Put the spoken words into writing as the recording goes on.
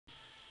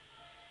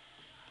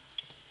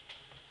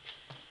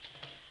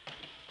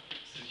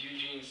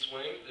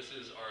swing. This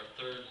is our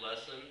third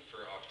lesson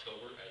for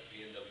October at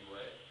Bnwa.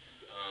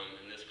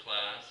 In this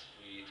class,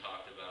 we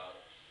talked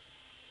about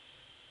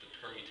the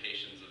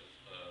permutations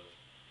of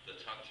the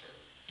tuck turn.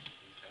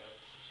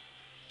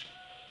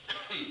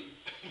 Okay.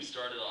 We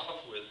started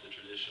off with the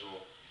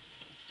traditional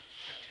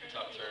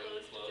tuck turn,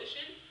 close,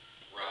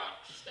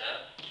 rock,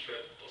 step,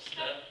 triple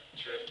step,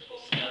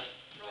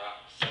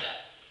 rock,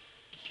 step.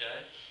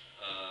 Okay.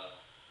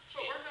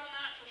 Footwork on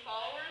that for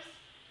followers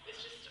is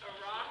just a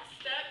rock,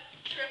 step,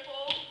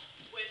 triple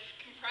with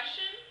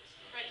compression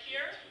right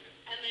here,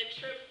 and then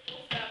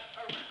triple step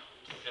around.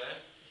 Okay.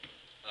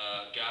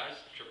 Guys,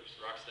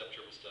 rock, step,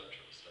 triple step.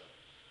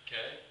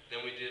 Okay.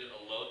 Then we did a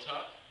low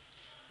tuck,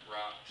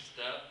 rock,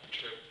 step,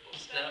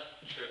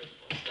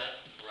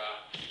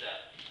 rock,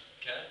 step.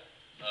 Okay.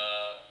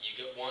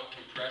 Want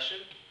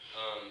compression,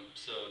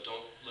 so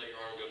don't let your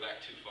arm go back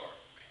too far.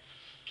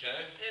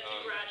 Okay. It's a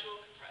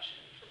gradual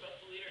compression for both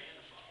the leader and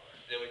the follower.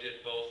 Then we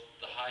did both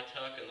the high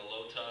tuck and the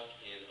low tuck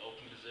in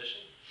open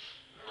position.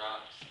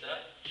 Rock,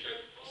 step,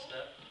 triple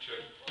step,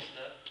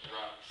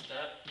 rock,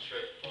 step,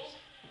 triple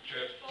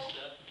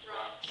step,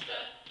 rock,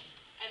 step.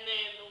 And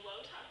then the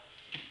low tuck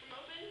from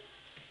open.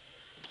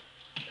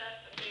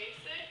 Step a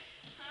basic,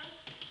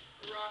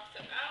 rock,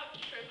 step out,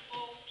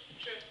 triple,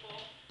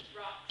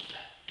 rock,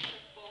 step,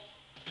 triple.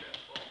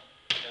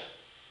 Okay.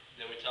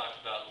 Then we talked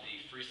about the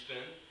free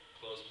spin,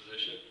 closed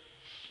position.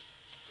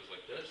 Goes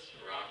like this.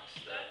 Rock,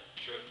 step,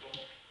 triple,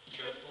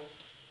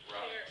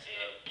 rock,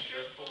 step,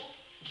 triple,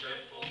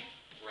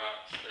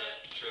 rock,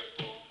 step,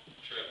 triple.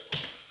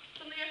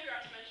 Something I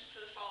forgot to mention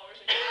for the followers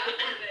in class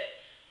is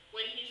that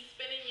when he's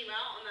spinning you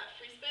out on that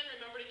free spin,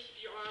 remember to keep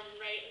your arm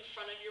right in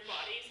front of your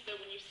body so that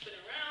when you spin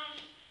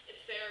around,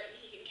 it's there and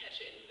he can catch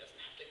it and he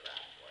doesn't have to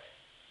grab for it.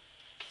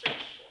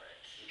 Search for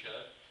it.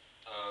 Okay.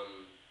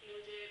 And then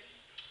we did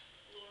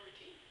a little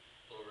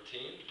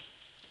routine.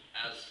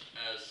 As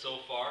so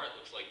far, it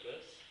looks like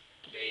this.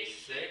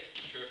 Basic,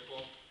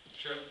 triple,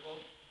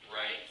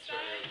 right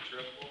turn,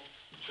 triple,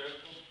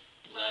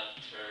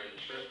 left turn,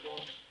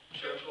 triple,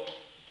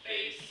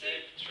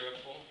 basic,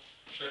 triple,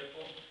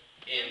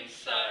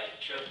 inside,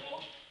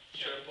 triple,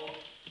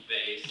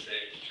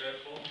 basic,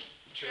 triple,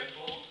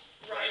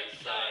 right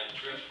side,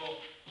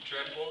 triple,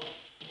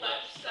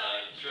 left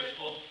side,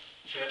 triple,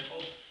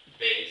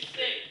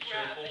 basic,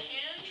 Grab the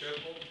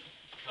triple, hand.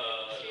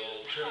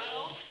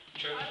 cuddle,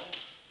 triple,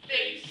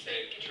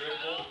 basic,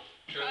 triple,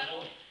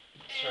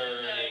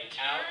 turning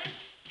out,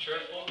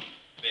 triple,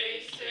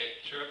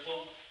 basic,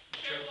 triple,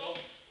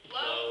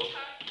 low,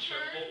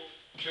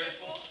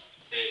 triple,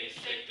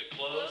 basic to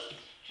close,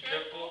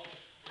 triple,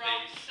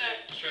 rock, step,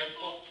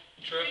 triple,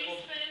 free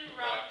spin,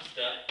 rock,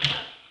 step.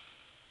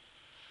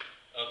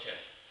 Okay.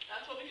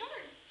 That's what we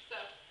covered. So.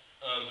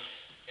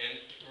 And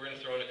we're going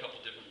to throw in a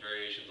couple different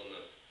variations on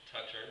the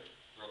tuck turn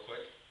real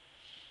quick.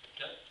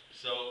 Okay.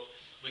 So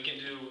we can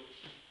do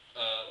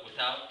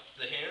without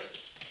the hand,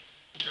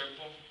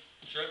 triple,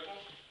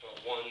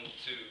 but 1,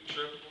 2,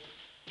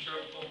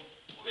 triple,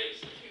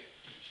 basic.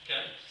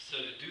 Okay. So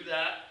to do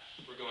that,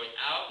 we're going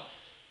out,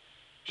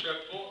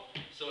 triple.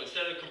 So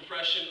instead of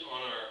compression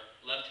on our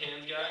left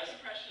hand, guys,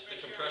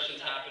 the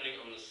compression's happening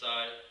on the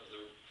side of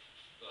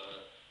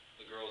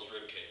the girl's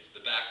rib cage,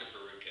 the back of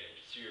her rib cage.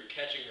 So you're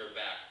catching her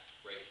back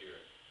right here.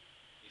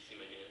 You see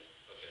my hand?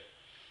 Okay.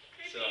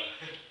 So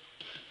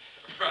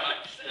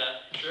rock,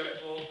 step,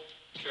 triple,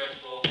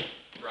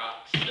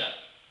 rock, step.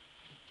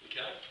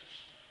 Okay?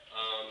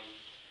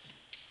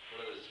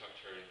 What other tuck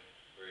turn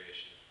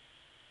variation?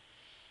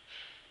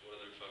 What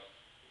other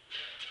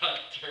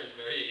tuck turn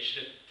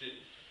variation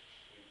did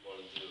we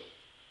want to do?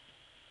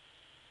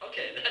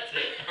 Okay, that's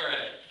it. All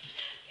right.